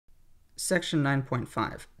Section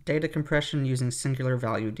 9.5, Data Compression Using Singular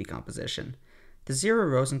Value Decomposition. The zero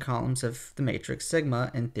rows and columns of the matrix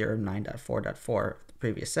sigma in Theorem 9.4.4 of the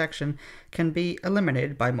previous section can be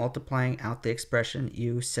eliminated by multiplying out the expression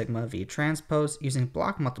U sigma V transpose using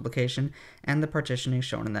block multiplication and the partitioning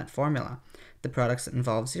shown in that formula. The products that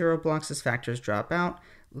involve zero blocks as factors drop out,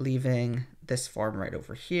 leaving this form right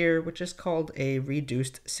over here, which is called a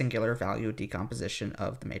reduced singular value decomposition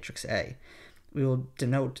of the matrix A. We will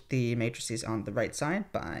denote the matrices on the right side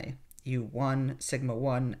by U1, sigma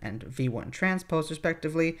 1, and V1 transpose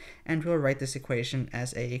respectively, and we'll write this equation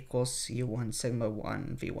as A equals U1, sigma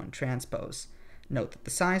 1, V1 transpose. Note that the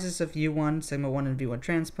sizes of U1, sigma 1, and V1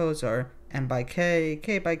 transpose are M by K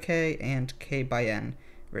by K, and K by N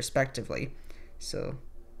respectively. So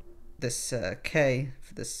this K,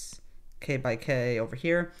 for this K by K over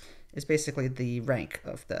here, is basically the rank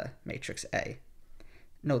of the matrix A.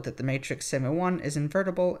 Note that the matrix sigma 1 is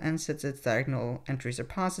invertible, and since its diagonal entries are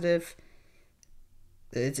positive,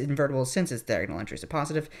 it's invertible since its diagonal entries are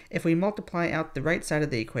positive. If we multiply out the right side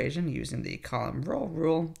of the equation using the column row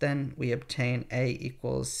rule, then we obtain A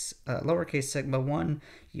equals lowercase sigma 1,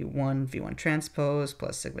 U1, V1 transpose,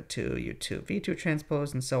 plus sigma 2, U2, V2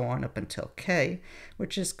 transpose, and so on up until K,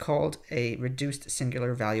 which is called a reduced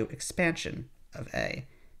singular value expansion of A.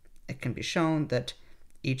 It can be shown that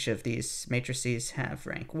each of these matrices have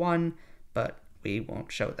rank 1, but we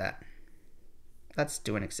won't show that. Let's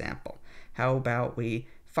do an example. How about we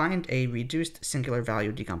find a reduced singular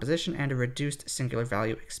value decomposition and a reduced singular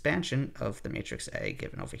value expansion of the matrix A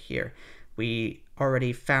given over here. We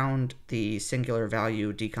already found the singular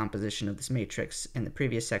value decomposition of this matrix in the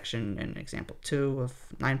previous section in example 2 of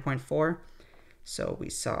 9.4. So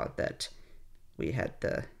we saw that we had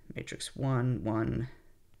the matrix 1, 1,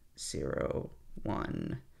 0,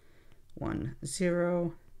 1, 1,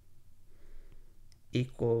 0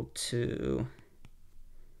 equal to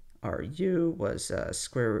RU was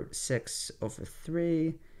square root 6 over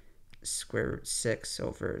 3, square root 6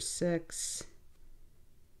 over 6,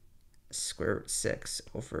 square root 6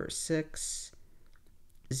 over 6,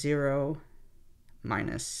 0,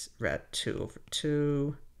 minus rad 2 over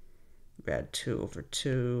 2, rad 2 over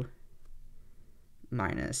 2,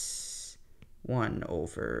 minus 1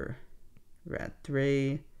 over rad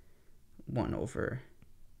 3, 1 over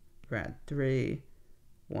rad 3,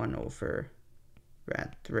 1 over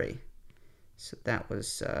rad 3. So that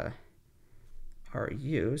was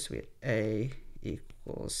RU. So we had A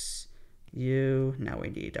equals U. Now we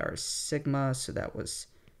need our sigma. So that was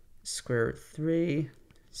square root 3,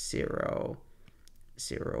 0,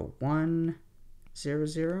 0, 1, 0,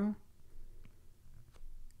 0.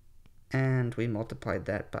 And we multiplied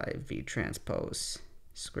that by V transpose.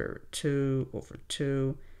 Square root 2 over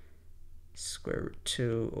 2, square root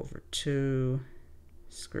 2 over 2,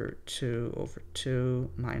 square root 2 over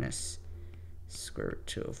 2 minus square root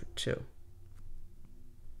 2 over 2.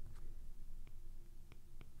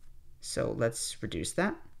 So let's reduce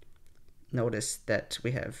that. Notice that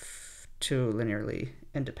we have two linearly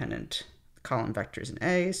independent column vectors in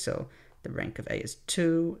A, so the rank of A is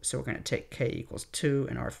 2, so we're going to take K equals 2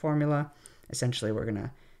 in our formula. Essentially, we're going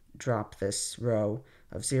to drop this row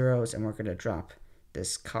of zeros, and we're going to drop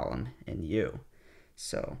this column in U.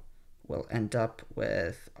 So we'll end up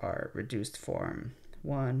with our reduced form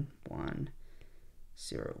 1, 1,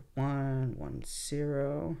 0, 1, 1,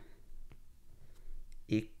 0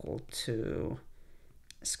 equal to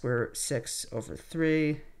square root 6 over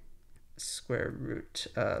 3, square root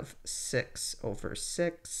of 6 over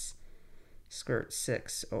 6, square root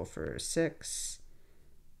 6 over 6,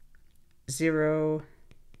 0,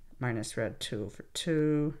 minus rad 2 over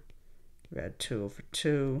 2, rad 2 over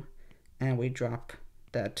 2, and we drop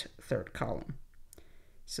that third column.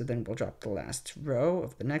 So then we'll drop the last row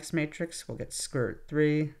of the next matrix. We'll get square root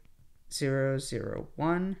 3, 0, 0,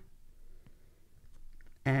 1,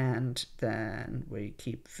 and then we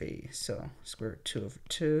keep V. So square root 2 over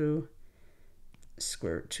 2,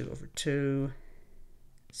 square root 2 over 2,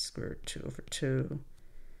 square root 2 over 2,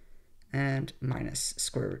 and minus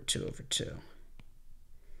square root 2 over 2.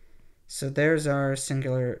 So there's our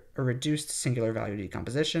reduced singular value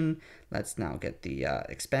decomposition. Let's now get the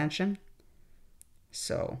expansion.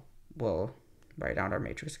 So we'll write out our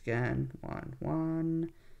matrix again. 1,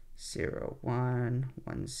 1, 0, 1,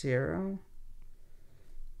 1, 0.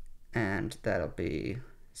 And that'll be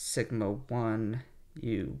sigma 1,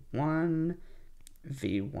 U1,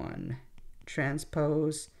 V1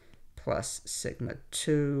 transpose, plus sigma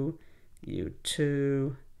 2,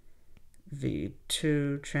 U2,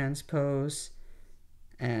 V2 transpose,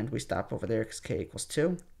 and we stop over there because K equals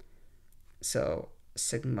 2. So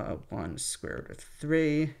sigma 1 square root of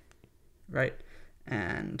 3, right?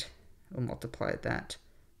 And we'll multiply that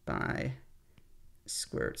by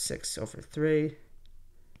square root 6 over 3,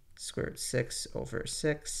 square root 6 over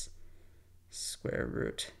 6, square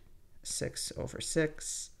root 6 over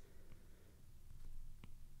 6,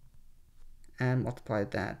 and multiply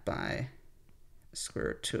that by square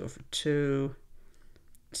root 2 over 2,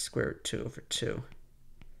 square root 2 over 2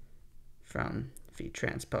 from V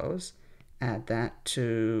transpose. Add that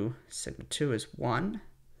to sigma 2 is 1.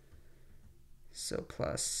 So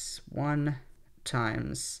plus 1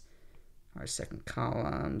 times our second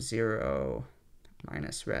column, 0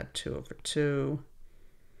 minus rad 2 over 2,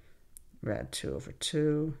 rad 2 over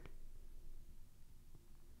 2.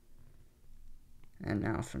 And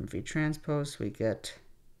now from V transpose, we get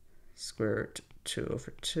square root 2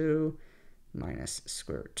 over 2 minus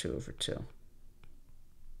square root 2 over 2.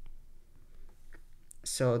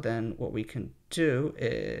 So then what we can do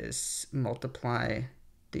is multiply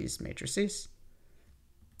these matrices.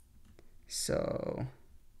 So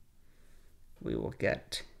we will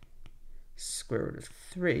get square root of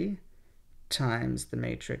 3 times the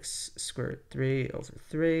matrix square root 3 over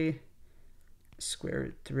 3, square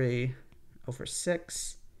root 3 over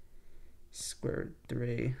 6, square root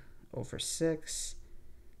 3 over 6,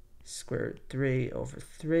 square root 3 over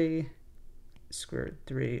 3, square root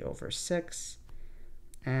 3 over 6,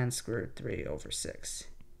 and square root 3 over 6.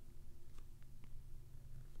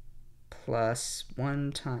 Plus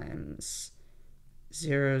 1 times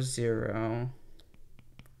 0, 0,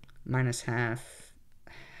 minus half,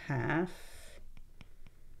 half,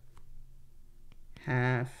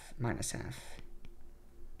 half, minus half.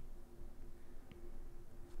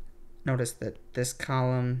 Notice that this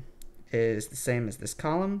column is the same as this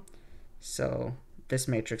column, so this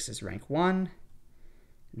matrix is rank 1.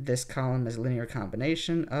 This column is a linear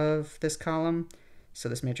combination of this column, so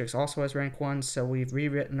this matrix also has rank 1, so we've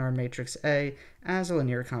rewritten our matrix A as a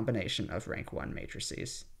linear combination of rank 1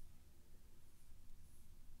 matrices.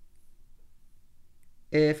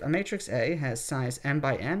 If a matrix A has size m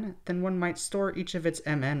by n, then one might store each of its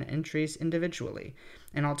mn entries individually.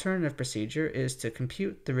 An alternative procedure is to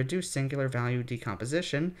compute the reduced singular value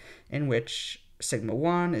decomposition, in which sigma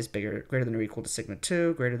 1 is greater than or equal to sigma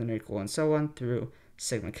 2, greater than or equal, and so on through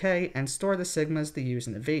sigma k, and store the sigmas, the u's,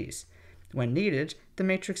 and the v's. When needed, the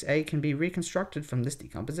matrix A can be reconstructed from this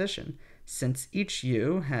decomposition. Since each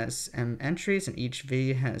u has m entries and each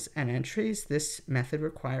v has n entries, this method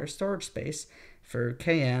requires storage space for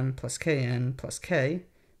km plus kn plus k.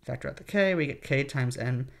 Factor out the k, we get k times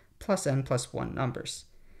n plus 1 numbers.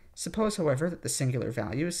 Suppose, however, that the singular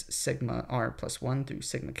values sigma r plus 1 through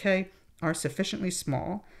sigma k are sufficiently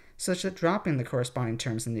small such that dropping the corresponding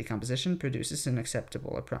terms in the decomposition produces an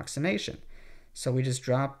acceptable approximation. So we just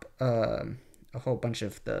drop a whole bunch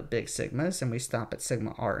of the big sigmas and we stop at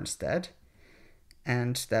sigma r instead.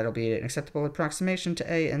 And that'll be an acceptable approximation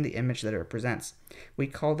to A and the image that it represents. We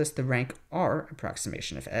call this the rank R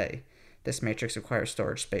approximation of A. This matrix requires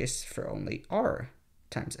storage space for only R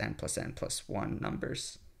times n plus 1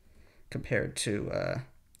 numbers, compared to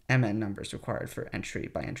mn numbers required for entry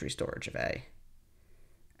by entry storage of A.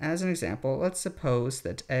 As an example, let's suppose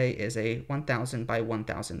that A is a 1000 by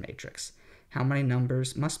 1000 matrix. How many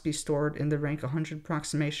numbers must be stored in the rank 100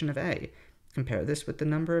 approximation of A? Compare this with the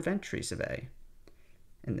number of entries of A.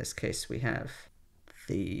 In this case, we have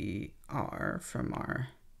the R from our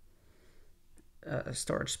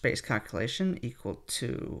storage space calculation equal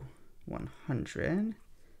to 100.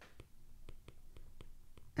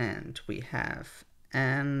 And we have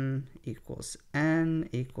m equals n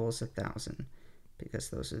equals 1000, because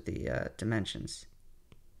those are the dimensions.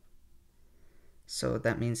 So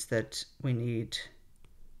that means that we need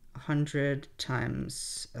 100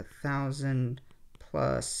 times 1000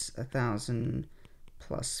 plus 1000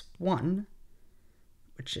 plus 1,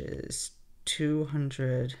 which is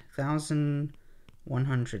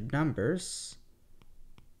 200,100 numbers.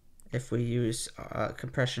 If we use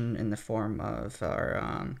compression in the form of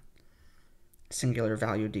our singular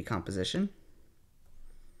value decomposition,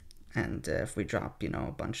 and if we drop,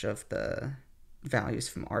 a bunch of the values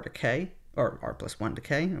from r to k, or r plus 1 to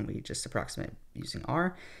k, and we just approximate using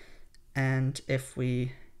r, and if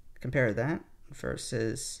we compare that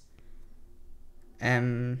versus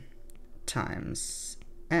m times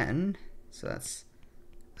n, so that's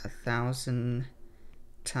 1000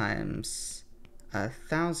 times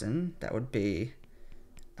 1000, that would be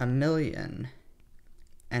 1,000,000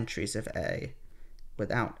 entries of A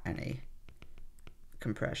without any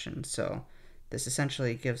compression. So this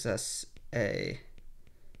essentially gives us a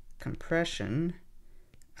compression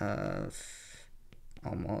of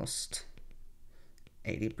almost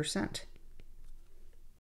 80%.